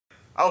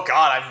Oh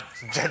god, I'm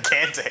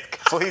gigantic.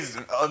 Please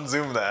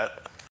unzoom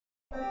that.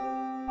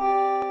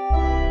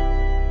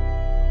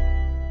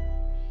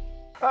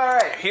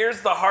 Alright,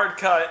 here's the hard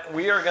cut.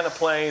 We are going to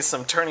play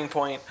some Turning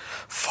Point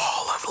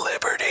Fall of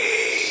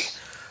Liberty.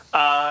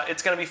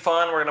 It's going to be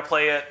fun. We're going to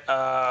play it.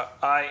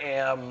 I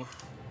am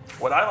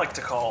what I like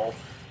to call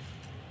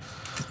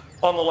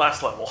on the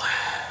last level.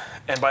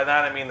 And by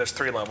that I mean there's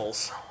 3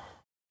 levels.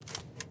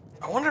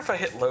 I wonder if I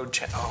hit load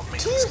chat. Oh man,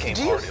 this game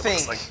already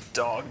looks like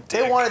dog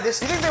dick. They wanted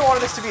this. You think they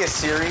wanted this to be a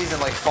series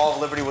and like Fall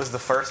of Liberty was the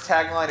first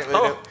tagline?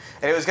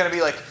 And it was going to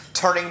be like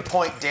Turning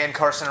Point Dan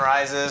Carson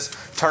Rises,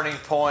 Turning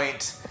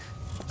Point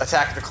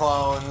Attack the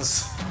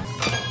Clones.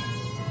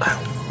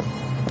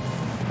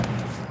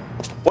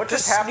 What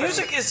just happened? This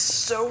music is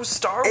so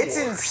Star Wars. It's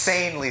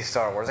insanely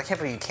Star Wars. I can't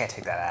believe you can't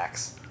take that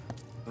axe.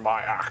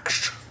 My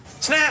axe.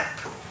 Snap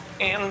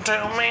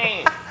into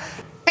me.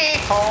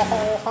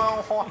 Oh,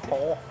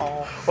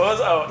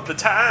 the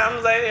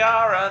times they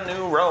are a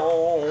new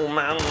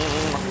Roman.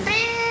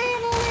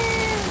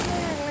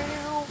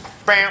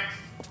 Bam.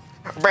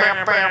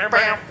 Bam, bam,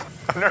 bam.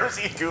 I've never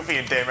seen Goofy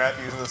and Dan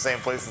Matthews in the same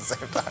place at the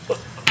same time.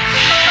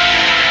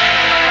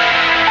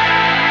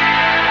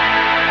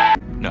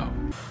 No.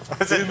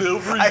 I said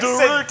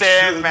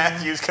Dan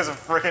Matthews because of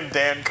frickin'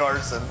 Dan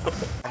Carson.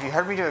 Have you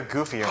heard me do a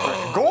Goofy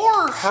impression?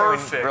 Gorge!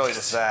 Perfect. I mean, really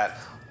just that.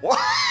 What?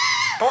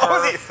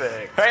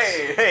 Perfect.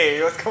 Hey,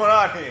 what's going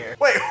on here?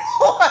 Wait,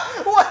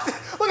 what?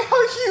 Look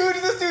how huge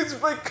this dude's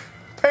like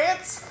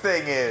pants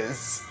thing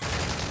is.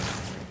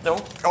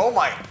 Nope. Oh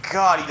my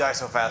god, he died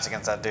so fast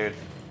against that dude.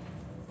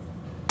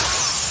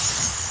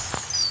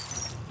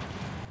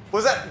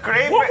 Was that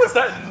grenade? What was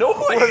that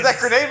noise? Was that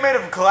grenade made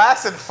of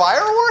glass and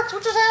fireworks?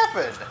 What just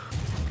happened?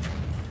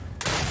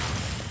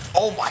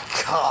 Oh my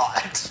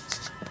god.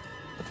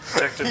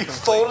 You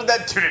folded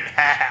that dude in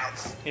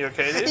half. You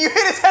okay, dude? You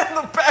hit his head in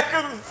the back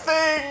of the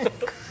thing.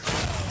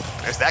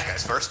 There's that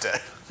guy's first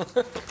day.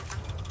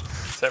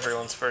 It's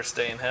everyone's first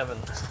day in heaven.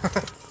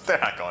 They're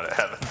not going to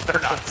heaven. They're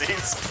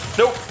Nazis.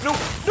 No.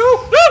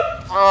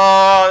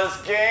 Oh,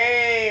 this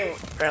game.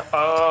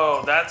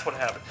 Oh, that's what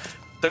happened.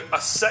 The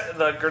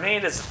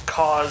grenade is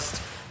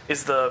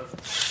the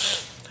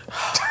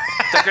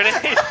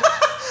grenade.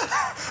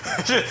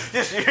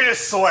 You're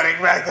just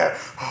sweating back there.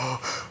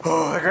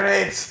 Oh, the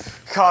grenades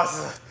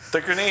cause the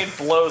grenade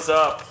blows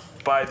up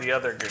by the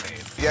other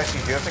grenade. You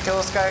actually do have to kill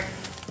this guy?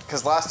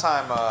 Because last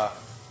time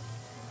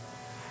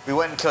we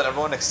went and killed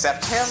everyone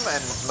except him,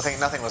 and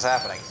nothing was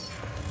happening.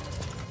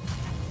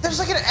 There's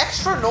like an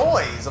extra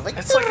noise. I'm like,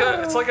 it's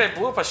like I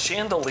blew up a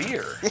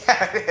chandelier.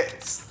 Yeah, it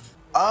is.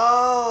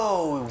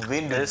 Oh,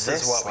 we did this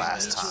is what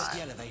last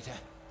time.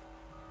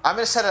 I'm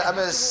gonna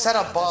set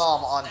a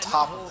bomb on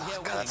top of.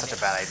 Oh, God, that's such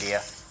a bad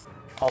idea.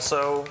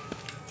 Also,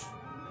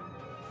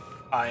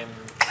 I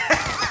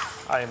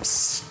am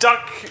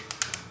stuck.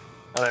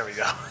 Oh, there we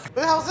go. Who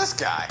the hell's this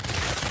guy?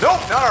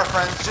 Nope, not our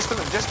friends. Just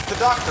the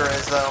doctor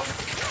is though.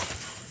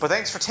 But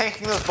thanks for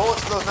tanking those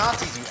bullets for those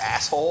Nazis, you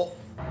asshole.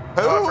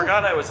 Who? Oh, I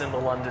forgot I was in the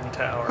London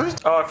Tower.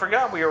 Oh, I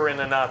forgot we were in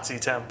a Nazi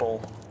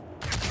temple.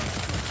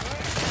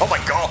 Oh my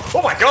god!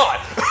 Oh my god!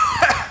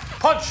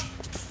 Punch!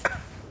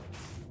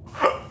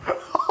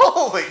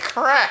 Holy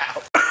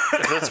crap!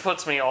 This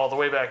puts me all the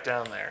way back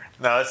down there.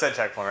 No, it said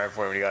checkpoint right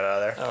before we got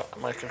out of there. Oh,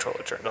 my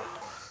controller turned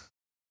off.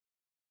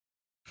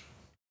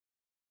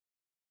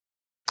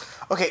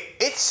 Okay,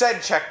 it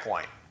said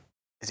checkpoint.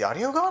 Is the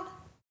audio gone?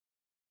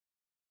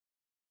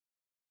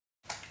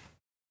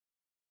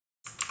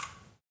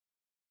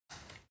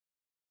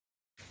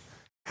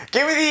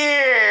 Give me the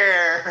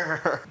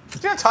ear! Do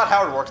you know Todd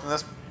Howard worked in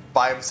this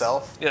by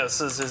himself? Yeah, this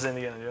is his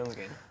Indiana Jones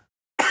game.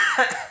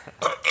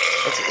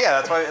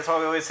 That's why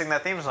we always sing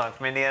that theme song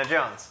from Indiana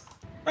Jones.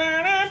 Wait,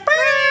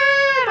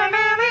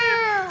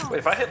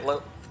 if I hit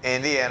low...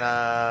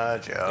 Indiana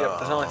Jones. Yep,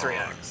 there's only 3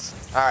 acts.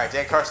 Alright,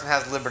 Dan Carson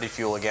has Liberty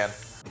Fuel again.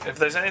 If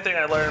there's anything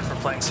I learned from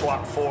playing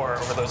SWAT 4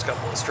 over those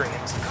couple of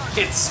streams,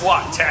 it's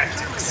SWAT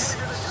tactics.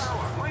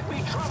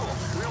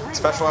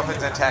 Special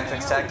weapons and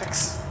tactics.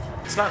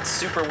 It's not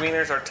super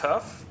wieners are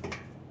tough.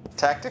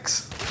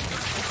 Tactics?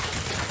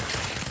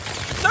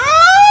 No!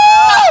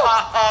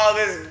 Oh,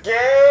 this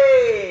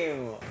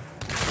game!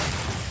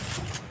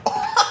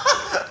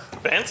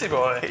 Fancy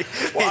boy.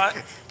 What?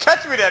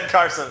 Catch me, Dan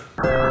Carson.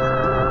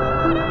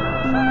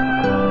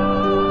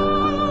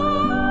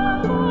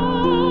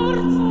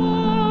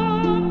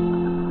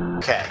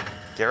 Okay,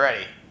 get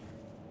ready.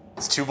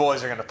 These 2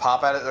 boys are gonna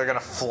pop at it. They're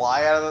gonna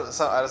fly out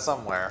of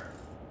somewhere.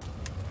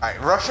 All right,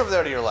 rush over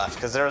there to your left,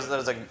 because there's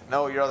a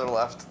no, your other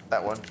left.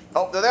 That one.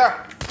 Oh, they're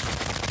there.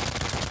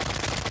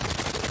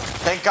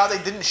 Thank God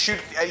they didn't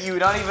shoot at you,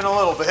 not even a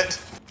little bit.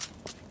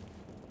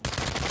 Do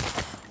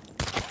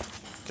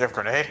you have a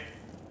grenade?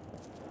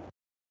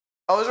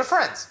 Oh, those are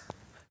friends.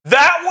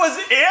 That was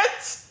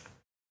it?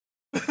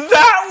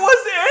 That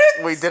was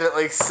it? We did it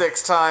like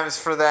 6 times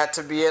for that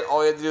to be it.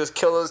 All you had to do was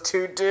kill those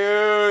 2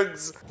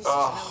 dudes.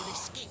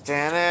 Oh,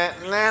 damn it.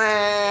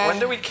 When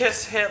do we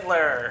kiss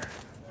Hitler?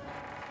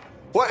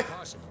 What?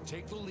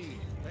 Take the lead.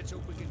 Let's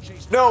hope we can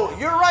No,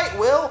 you're right,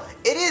 Will.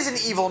 It is an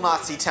evil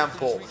Nazi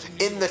temple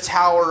in the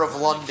Tower of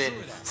London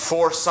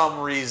for some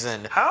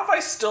reason. How have I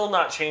still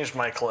not changed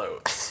my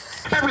clothes?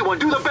 Everyone,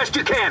 do the best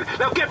you can.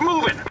 Now get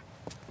moving.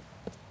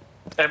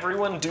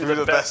 Everyone do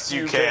the best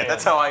you can.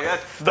 That's how I...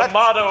 The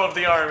motto of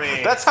the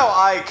army. That's how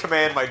I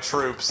command my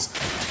troops.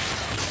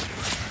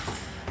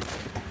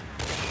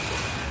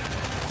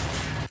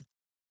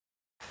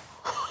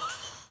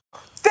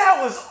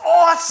 That was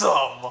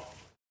awesome!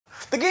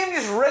 The game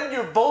just read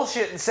your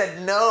bullshit and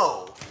said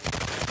no.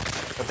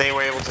 But they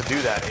were able to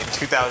do that in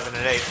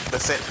 2008.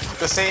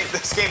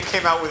 This game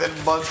came out within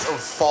months of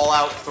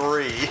Fallout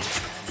 3.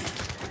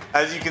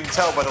 As you can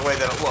tell by the way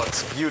that it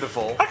looks.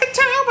 Beautiful. I can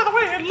tell by the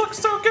way it looks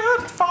so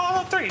good.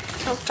 Fallout 3.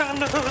 No time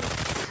to hood.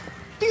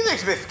 Do you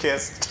think they've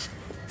kissed?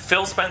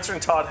 Phil Spencer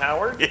and Todd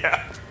Howard?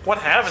 Yeah. What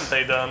haven't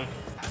they done?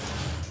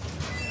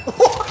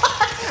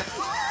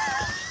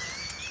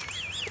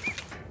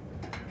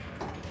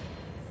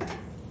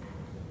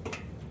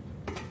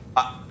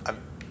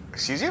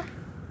 Excuse you?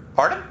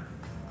 Pardon?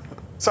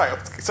 Sorry.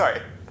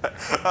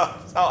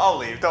 I'll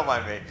leave. Don't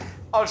mind me.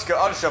 I'll just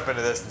jump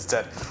into this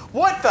instead.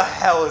 What the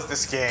hell is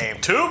this game?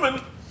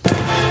 Tubin.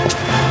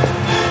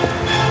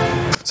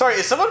 Sorry,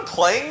 is someone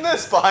playing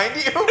this behind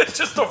you? It's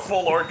just a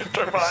full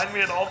orchestra behind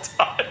me at all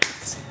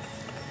times.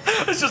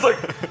 It's just like,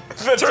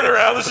 turn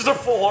around, there's just a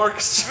full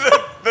orchestra.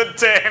 The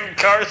Dan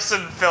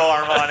Carson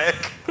Philharmonic.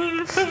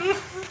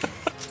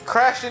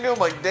 Crashed into him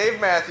like Dave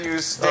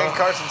Matthews, Dan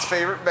Carson's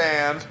favorite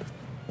band.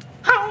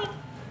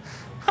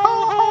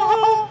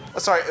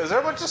 Sorry, is there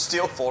a bunch of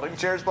steel folding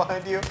chairs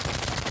behind you?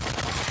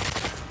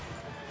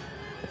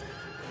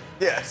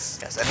 Yes.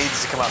 Yes, that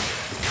needs to come up.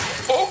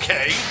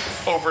 Okay,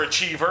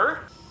 overachiever.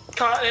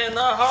 Caught in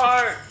the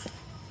heart.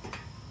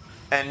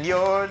 And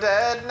you're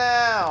dead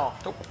now.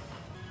 Nope.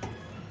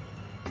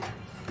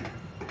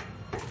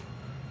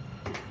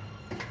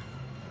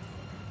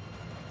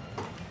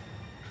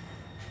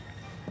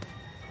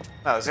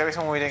 No, there's gotta be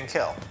someone we didn't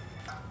kill.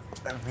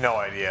 I have no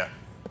idea.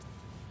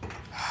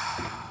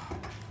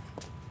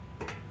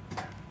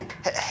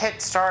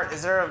 Hit start.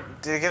 Is there a...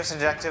 Did it give us an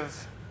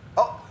objective?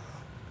 Oh!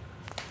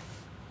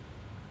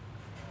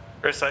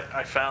 Chris,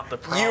 I found the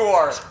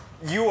prompt.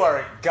 You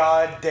are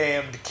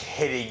goddamned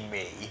kidding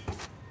me.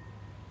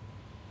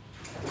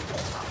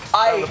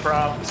 Found the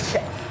prompt.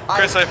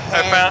 Chris, I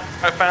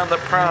found the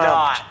prompt.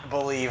 Not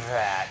believe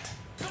that.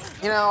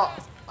 You know,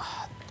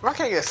 I'm not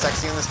gonna get a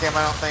sexy in this game,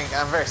 I don't think.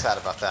 I'm very sad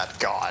about that.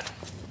 God.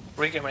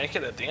 We can make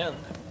it at the end.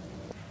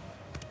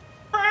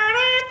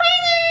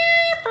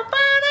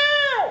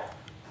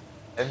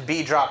 And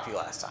B dropped you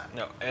last time.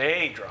 No,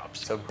 A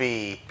drops. So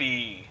B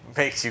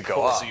makes you go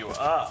pulls up. you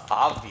up.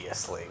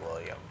 Obviously,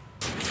 William.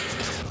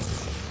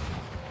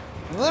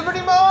 Liberty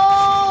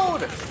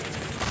mode! No,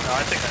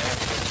 I think I am.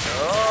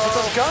 But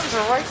those guns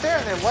are right there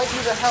and they light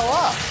you the hell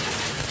up.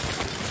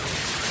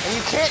 And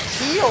you can't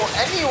heal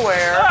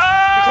anywhere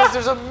because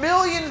there's a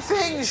million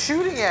things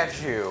shooting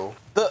at you.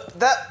 The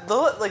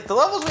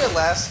levels we had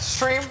last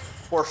stream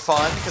were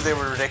fun because they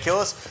were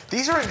ridiculous.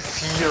 These are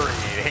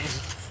infuriating.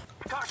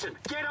 Carson,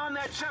 get on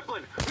that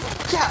Zeppelin.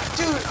 Yeah,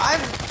 dude,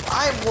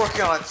 I'm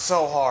working on it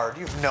so hard.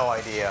 You have no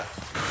idea.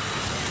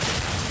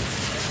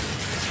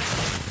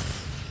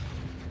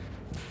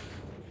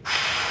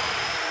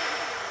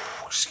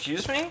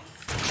 Excuse me?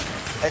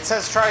 It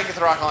says try to get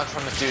the rocket launcher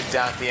from the dude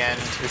down at the end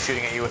who's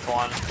shooting at you with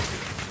one.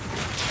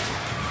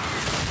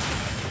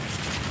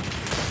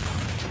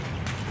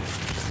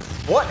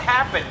 What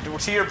happened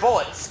to your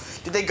bullets?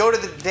 Did they go to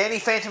the Danny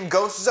Phantom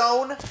Ghost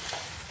Zone?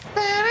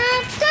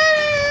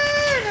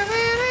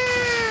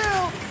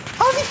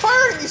 How's he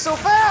firing at you so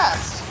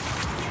fast?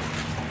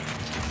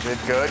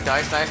 Good.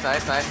 Nice.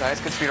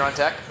 Good speedrun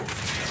tech.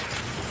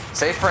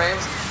 Safe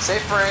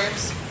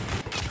frames.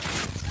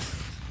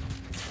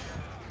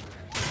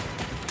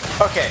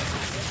 Okay.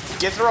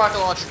 Get the rocket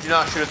launcher, do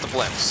not shoot at the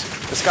blimps.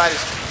 This guy is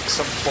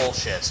some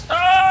bullshit.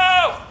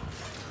 Oh!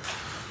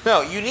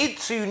 No, you need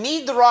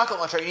the rocket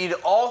launcher. You need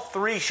all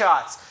 3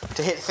 shots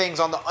to hit things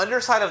on the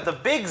underside of the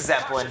big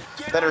Zeppelin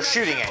that are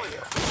shooting at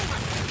you.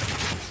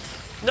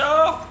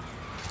 No!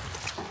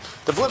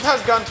 The blimp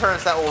has gun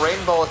turrets that will rain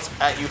bullets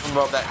at you from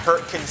above that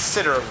hurt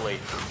considerably.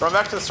 Run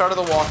back to the start of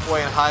the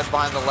walkway and hide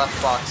behind the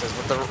left boxes.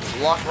 With the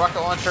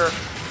rocket launcher,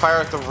 fire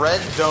at the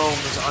red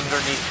domes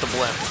underneath the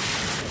blimp.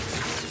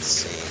 Let's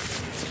see.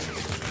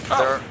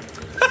 Oh.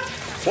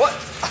 What?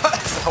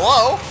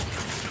 Hello?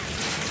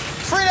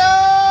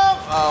 Freedom!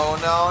 Oh,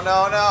 no.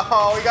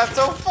 We got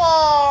so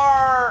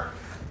far!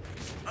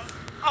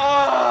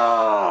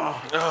 Oh!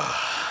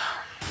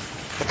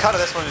 The cut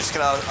of this one is just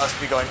gonna us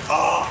be going,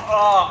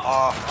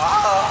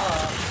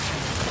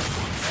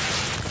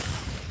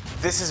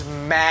 This is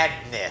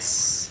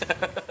madness.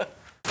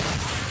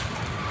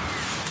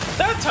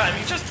 That time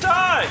you just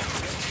died!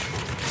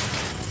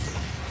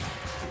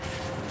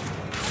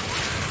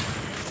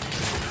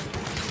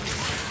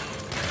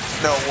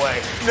 No way.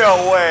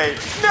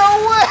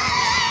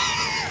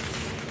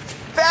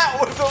 That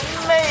was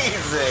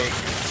amazing.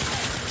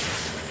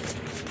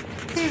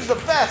 He's the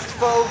best,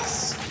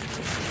 folks.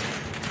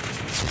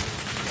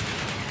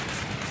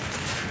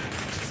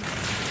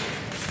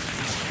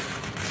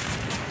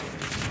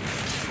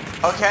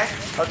 Okay,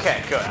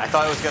 okay, good. I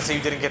thought I was gonna say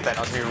you didn't get that, and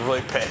I was gonna be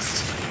really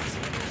pissed.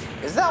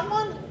 Is that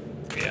one?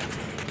 Yeah.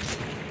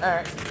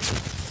 Alright.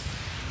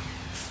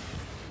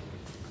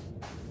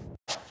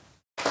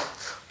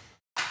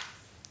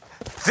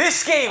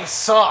 This game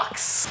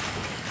sucks!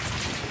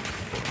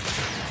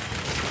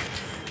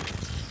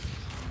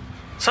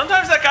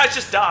 Sometimes that guy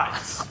just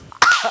dies.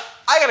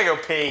 I gotta go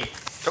pee.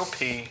 Go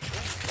pee.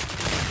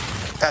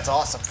 That's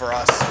awesome for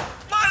us.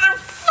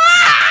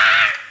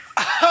 Motherfucker!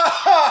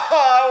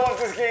 I want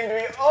this game to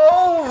be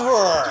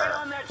over! Get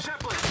on that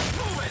Zeppelin.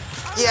 Move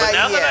it. Yeah, But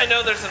now that I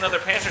know there's another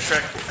Panther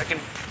Shrek, I can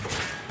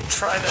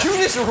try to. You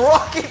just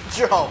rocket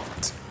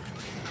jumped!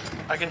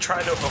 I can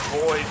try to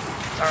avoid,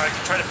 or I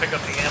can try to pick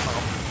up the ammo.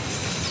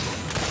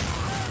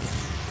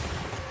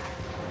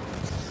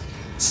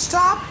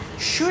 Stop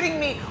shooting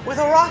me with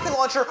a rocket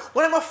launcher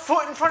when I'm a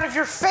foot in front of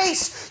your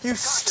face, you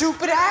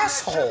stupid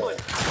asshole!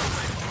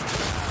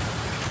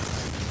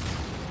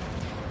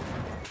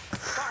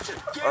 Carson,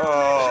 get on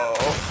that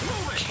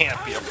Oh,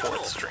 Can't be a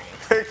fourth stream.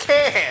 it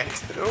can't!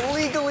 It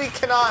legally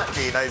cannot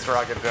be. Nice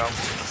rocket jump.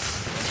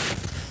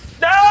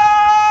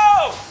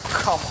 No!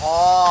 Come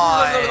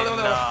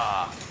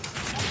on!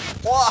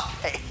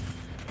 Why?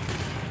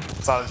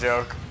 It's not a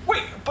joke.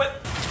 Wait,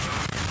 but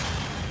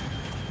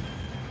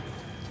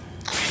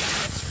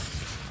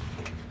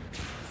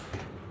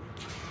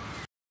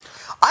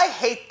I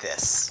hate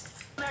this.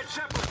 that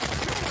Zeppelin.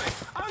 Move it.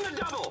 On the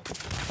double.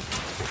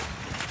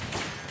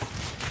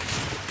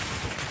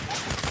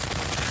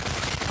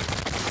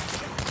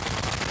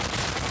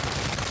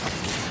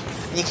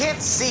 You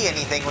can't see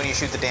anything when you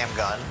shoot the damn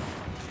gun.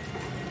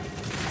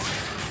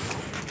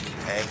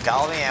 Okay,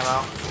 got all the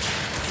ammo.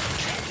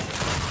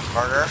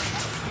 Murder.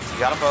 You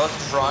got them both,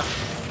 just run.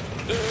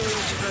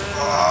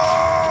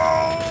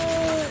 Oh,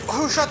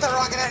 who shot that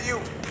rocket at you?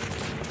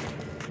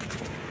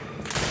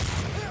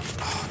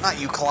 Oh, not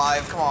you,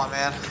 Clive. Come on,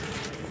 man.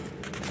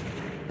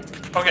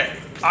 okay,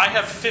 I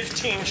have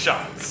 15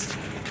 shots.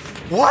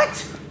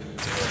 What?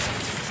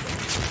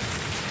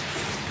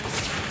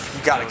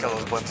 You gotta kill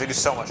those blimps. They do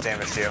so much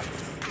damage to you.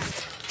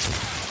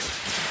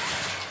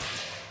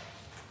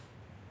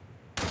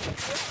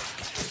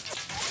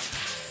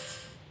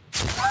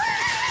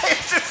 It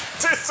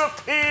just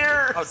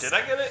disappeared. Oh, did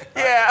I get it?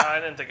 Yeah. I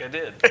didn't think I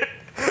did.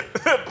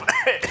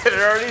 It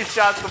already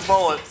shot the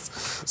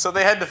bullets, so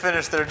they had to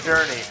finish their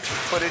journey.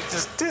 But it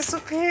just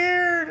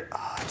disappeared.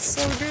 Oh, it's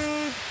so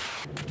good.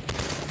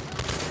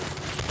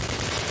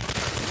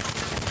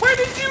 Where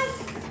did you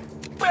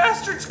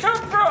bastards come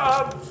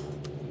from?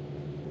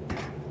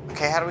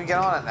 Okay, how do we get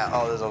on it now?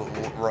 Oh, there's a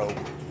rope.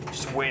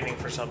 Just waiting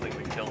for something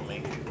to kill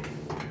me.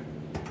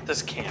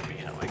 This can't be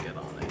how I get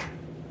on it.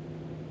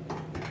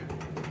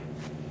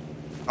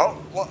 Oh,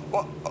 what?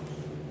 Oh.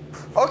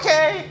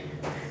 Okay.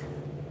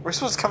 We're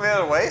supposed to come the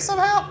other way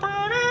somehow?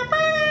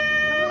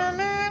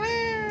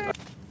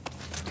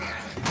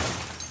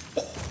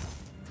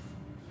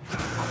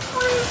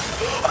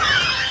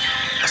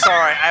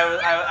 Sorry,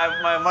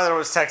 my mother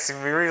was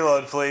texting me.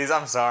 Reload, please.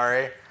 I'm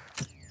sorry.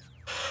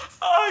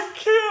 I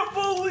can't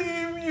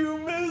believe you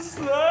missed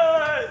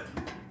that.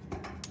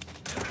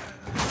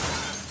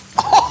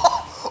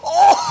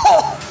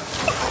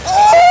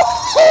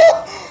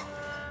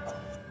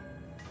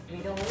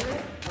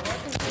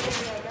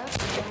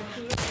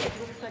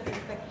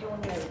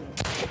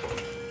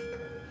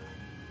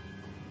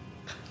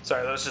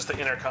 Sorry, that was just the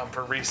intercom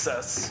for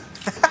recess.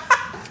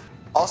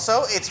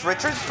 Also, it's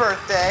Richard's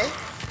birthday.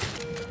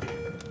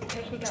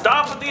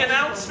 Stop with the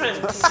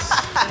announcements.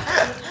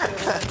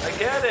 I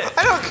get it.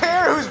 I don't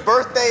care whose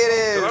birthday it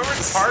is.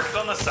 Whoever's parked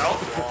on the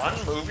south lawn,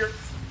 move your.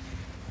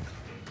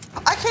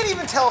 I can't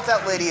even tell if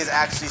that lady is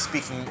actually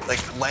speaking like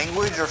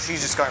language or if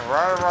she's just going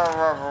rah rah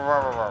rah rah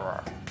rah rah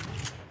rah.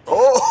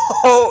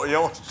 Oh, you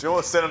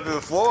almost sent him to the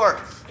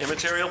floor.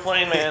 Immaterial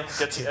plane man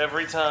gets you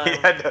every time.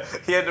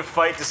 He had to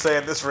fight to stay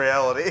in this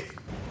reality.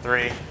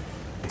 3,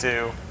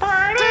 2.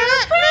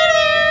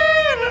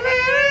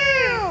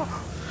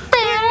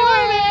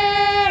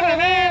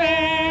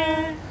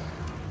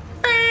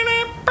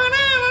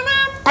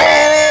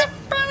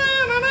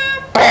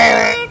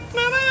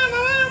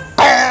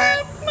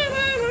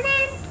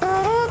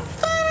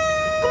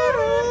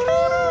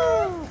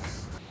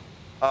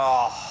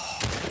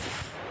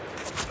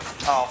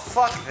 Oh,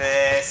 fuck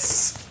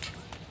this.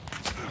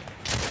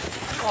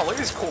 Oh, look at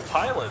these cool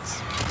pilots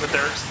with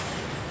their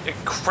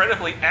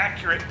incredibly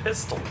accurate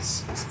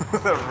pistols.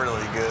 They're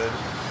really good.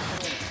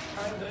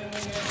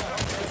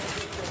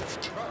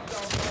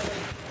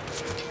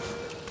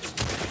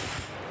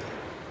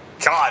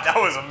 God, that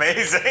was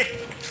amazing.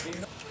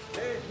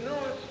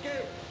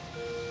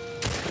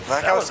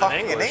 That guy was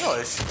talking in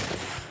English.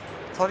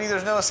 Told you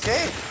there's no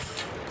escape.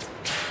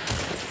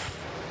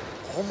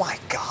 Oh my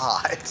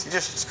God.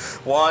 Just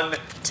 1,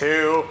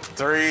 2,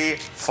 3,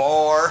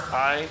 4.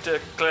 I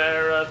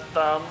declare a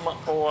thumb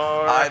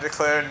war. I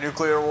declare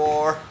nuclear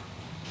war.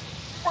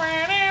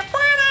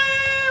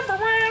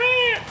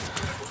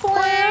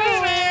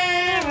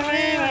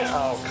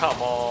 Oh,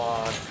 come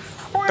on.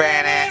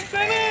 Ban it.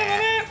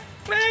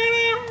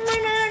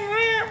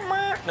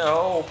 No.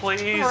 No,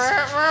 please.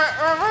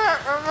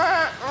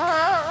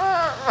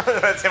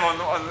 That's him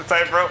on the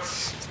tightrope.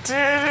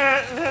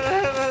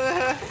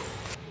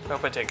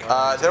 Hope I take it.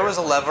 There was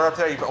a lever up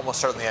there you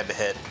almost certainly had to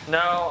hit. No,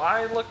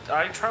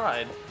 I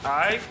tried.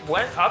 I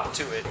went up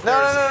to it.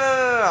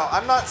 No.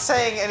 I'm not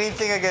saying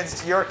anything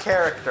against your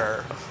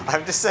character.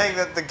 I'm just saying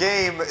that the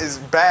game is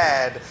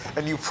bad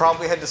and you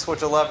probably had to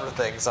switch a lever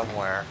thing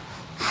somewhere.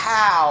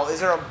 How? Is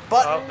there a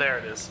button? Oh, there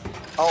it is.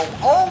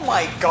 Oh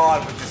my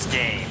god with this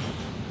game.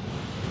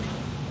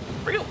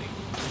 Really?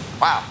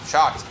 Wow,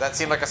 shocked. That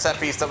seemed like a set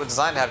piece that was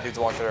designed to have dudes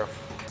walk through.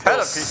 Had a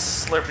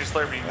piece. Slurpy,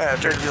 slurpy. Yeah,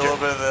 it took you a little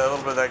bit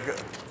of that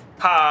good.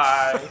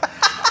 Hi.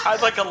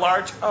 I'd like a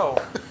large. Oh.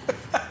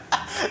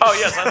 Oh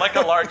yes, I'd like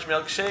a large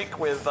milkshake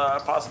with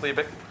possibly a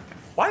big.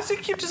 Why does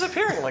it keep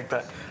disappearing like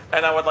that?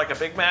 And I would like a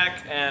Big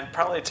Mac and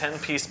probably a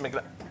 10-piece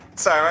McNugget.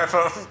 Sorry, my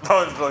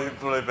phone's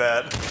really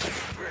bad.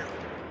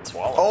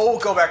 Swallow. Oh,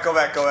 go back.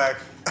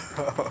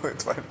 Oh,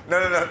 it's fine.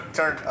 No,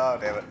 turn. Oh,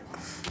 damn it.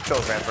 Kill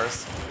this man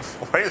first.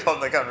 Why are you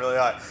holding the gun really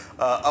high?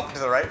 Up and to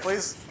the right,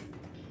 please.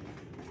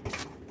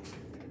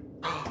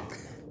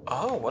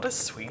 Oh, what a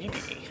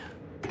sweetie.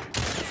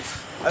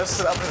 I just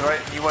said up and to the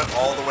right, and you went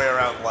all the way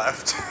around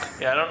left.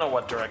 Yeah, I don't know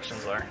what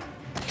directions are.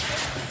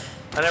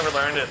 I never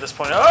learned it at this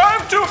point. Oh,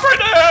 I'm too afraid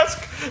to ask!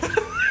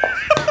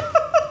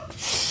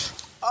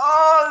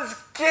 Oh,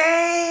 this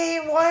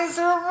game! Why is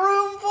there a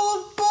room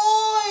full of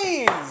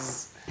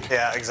boys?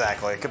 Yeah,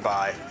 exactly.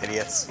 Goodbye,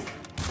 idiots.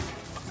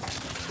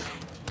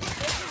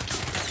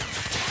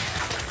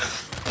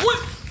 What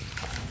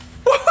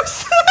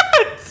was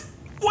that?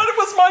 What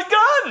was my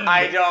gun?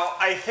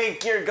 I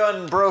think your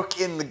gun broke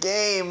in the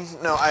game.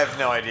 No, I have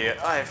no idea.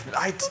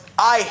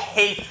 I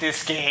hate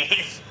this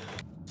game.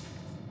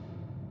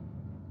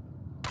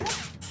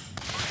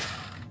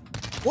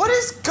 What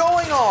is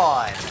going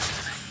on? I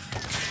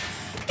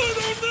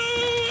don't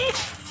know.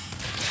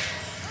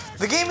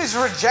 The game is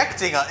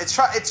rejecting us.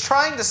 It's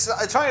trying to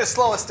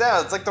slow us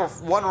down. It's like the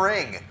One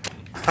Ring.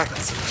 I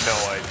have no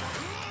idea.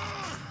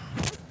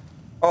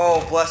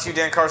 Oh, bless you,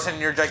 Dan Carson,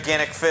 and your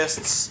gigantic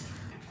fists.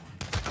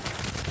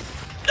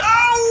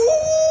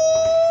 Oh!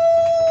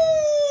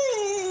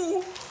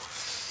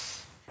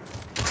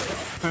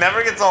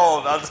 Never gets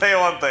old. I'll tell you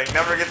one thing.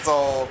 Never gets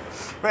old.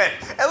 Man,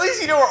 at least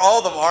you know where all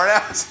of them are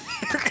now. So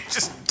you can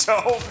just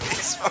dome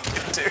these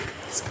fucking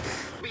dudes.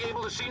 Be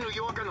able to see New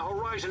York on the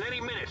horizon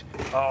any minute.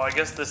 Oh, I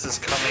guess this is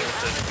coming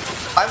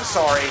with I'm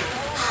sorry.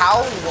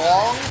 How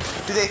long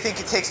do they think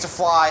it takes to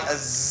fly a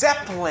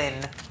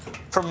Zeppelin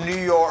from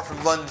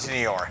London to New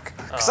York?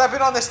 Because I've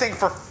been on this thing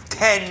for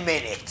 10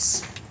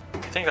 minutes. I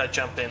think I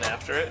jump in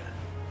after it.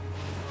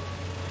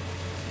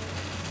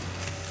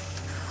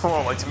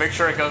 Oh, like to make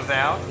sure it goes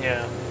down?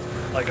 Yeah,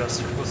 like a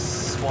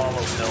swallow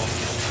pill.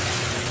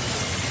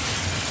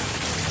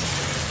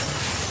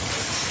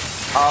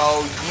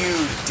 Oh,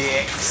 you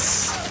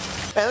dicks.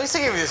 Man, at least they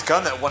gave you this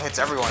gun that one hits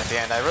everyone at the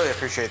end. I really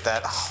appreciate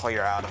that. Oh, well,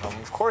 you're out of them.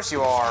 Of course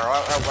you are.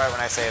 Right when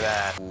I say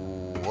that.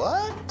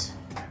 What?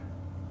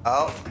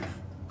 Oh.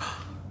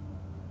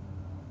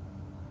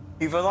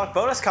 You've unlocked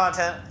bonus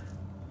content.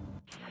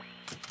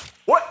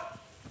 What?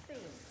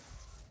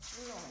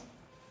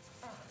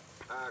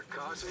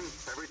 Carson,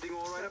 everything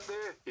all right up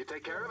there? You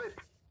take care of it?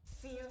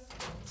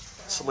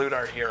 Salute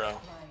our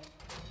hero.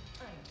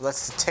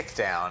 Let's tick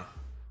down.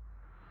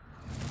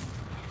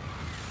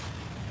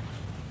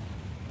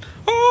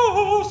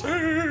 Oh, say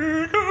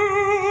can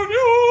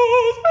you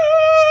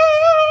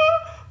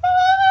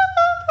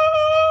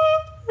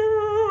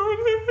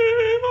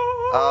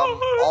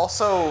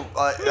Also,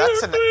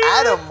 that's an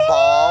atom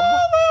bomb.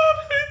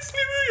 It's New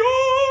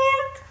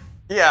York.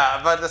 Yeah,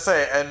 I'm about to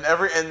say,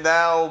 and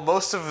now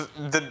most of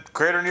the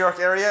greater New York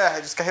area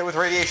just got hit with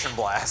radiation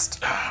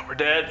blast. We're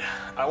dead.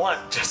 I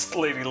want just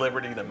Lady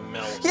Liberty to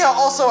melt. Yeah,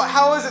 also,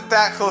 how is it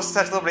that close to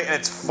Statue of Liberty and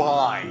it's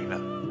fine?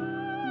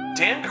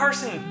 Dan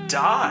Carson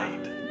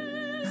died.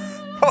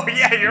 Oh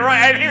yeah, you're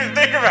right, I didn't even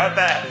think about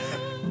that.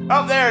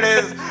 Oh, there it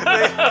is. They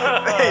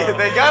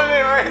got it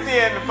in right at the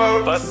end,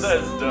 folks.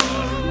 Bethesda.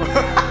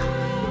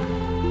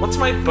 What's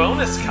my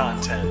bonus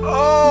content?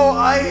 Oh,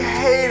 I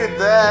hated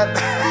that.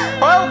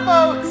 Well,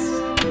 folks.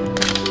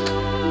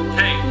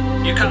 Hey,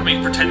 you caught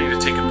me pretending to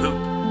take a poop.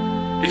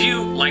 If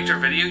you liked our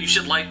video, you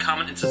should like,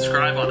 comment, and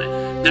subscribe on it.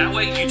 That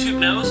way YouTube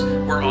knows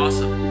we're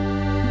awesome.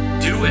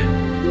 Do it.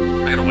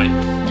 I gotta wait.